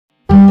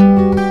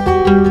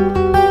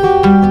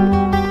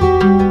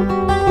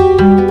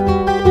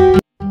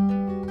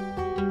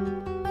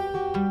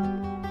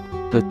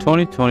The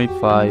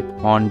 2025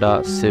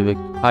 Honda Civic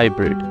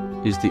Hybrid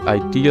is the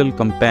ideal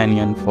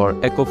companion for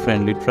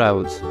eco-friendly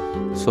travels,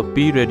 so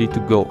be ready to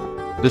go.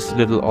 This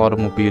little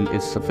automobile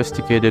is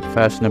sophisticated,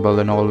 fashionable,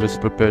 and always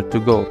prepared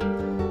to go.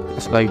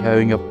 It's like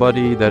having a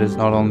buddy that is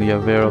not only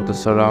aware of the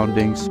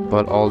surroundings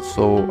but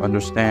also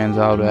understands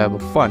how to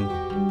have fun.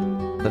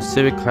 The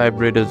Civic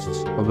Hybrid is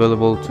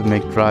available to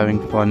make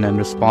driving fun and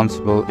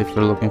responsible if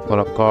you're looking for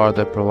a car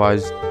that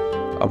provides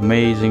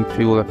amazing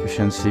fuel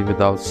efficiency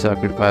without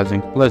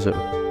sacrificing pleasure.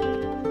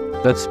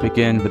 Let's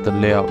begin with the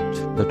layout.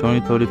 The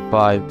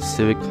 2025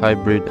 Civic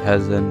Hybrid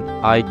has an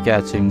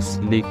eye-catching,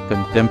 sleek,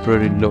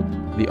 contemporary look.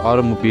 The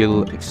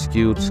automobile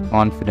exudes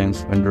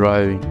confidence when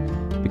driving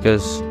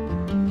because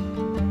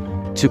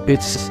to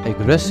its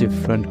aggressive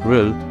front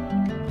grille,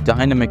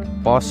 dynamic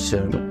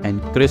posture,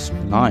 and crisp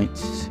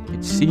lines,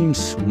 it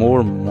seems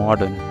more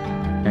modern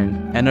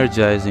and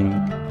energizing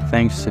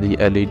thanks to the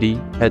LED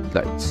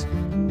headlights.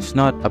 It's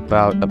not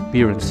about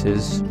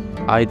appearances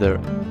either.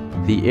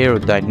 The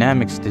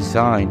aerodynamics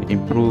design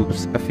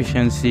improves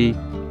efficiency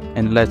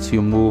and lets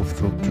you move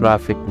through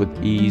traffic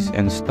with ease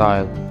and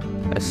style.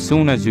 As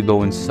soon as you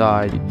go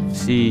inside, you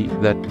see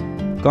that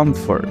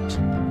comfort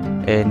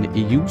and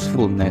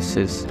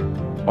usefulnesses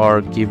are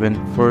given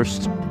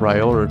first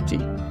priority.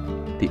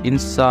 The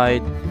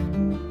inside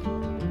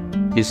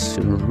is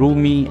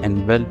roomy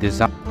and well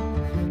designed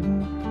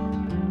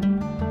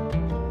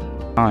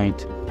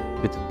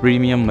with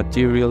premium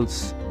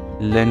materials,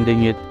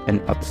 lending it an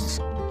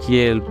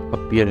upscale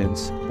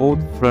appearance. Both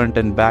front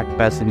and back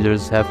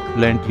passengers have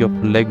plenty of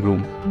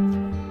legroom,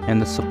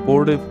 and the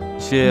supportive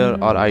chair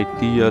are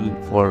ideal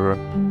for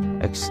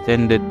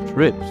extended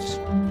trips.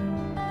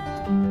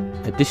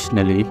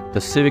 Additionally,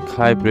 the Civic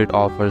Hybrid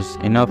offers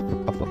enough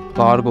of a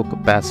cargo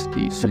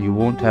capacity so you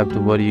won't have to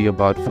worry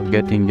about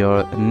forgetting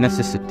your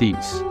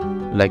necessities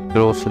like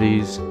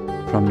groceries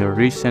from your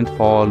recent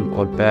haul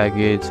or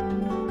baggage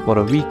for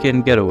a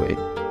weekend getaway.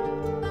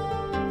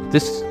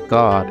 This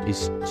car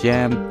is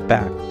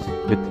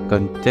jam-packed with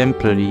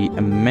contemporary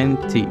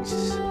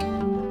amenities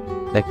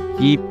that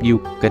keep you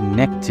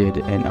connected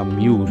and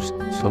amused.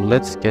 So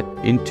let's get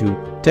into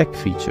tech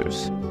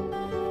features.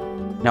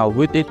 Now,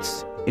 with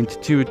its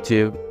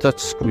intuitive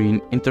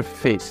touchscreen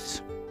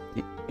interface,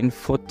 the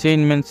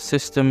infotainment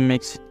system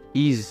makes it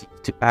easy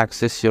to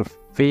access your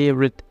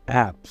favorite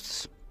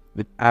apps.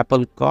 With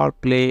Apple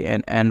CarPlay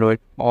and Android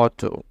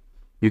Auto,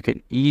 you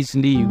can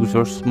easily use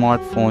your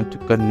smartphone to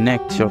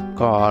connect your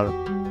car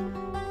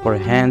for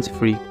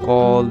hands-free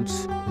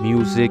calls,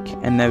 music,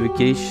 and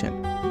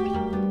navigation.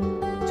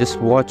 Just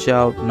watch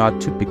out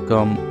not to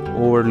become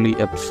overly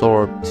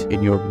absorbed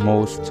in your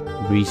most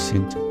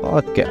recent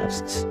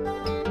podcasts.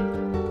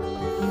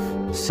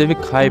 Civic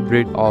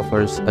Hybrid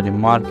offers a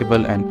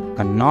remarkable and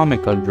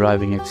economical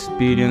driving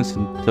experience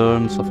in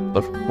terms of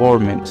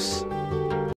performance.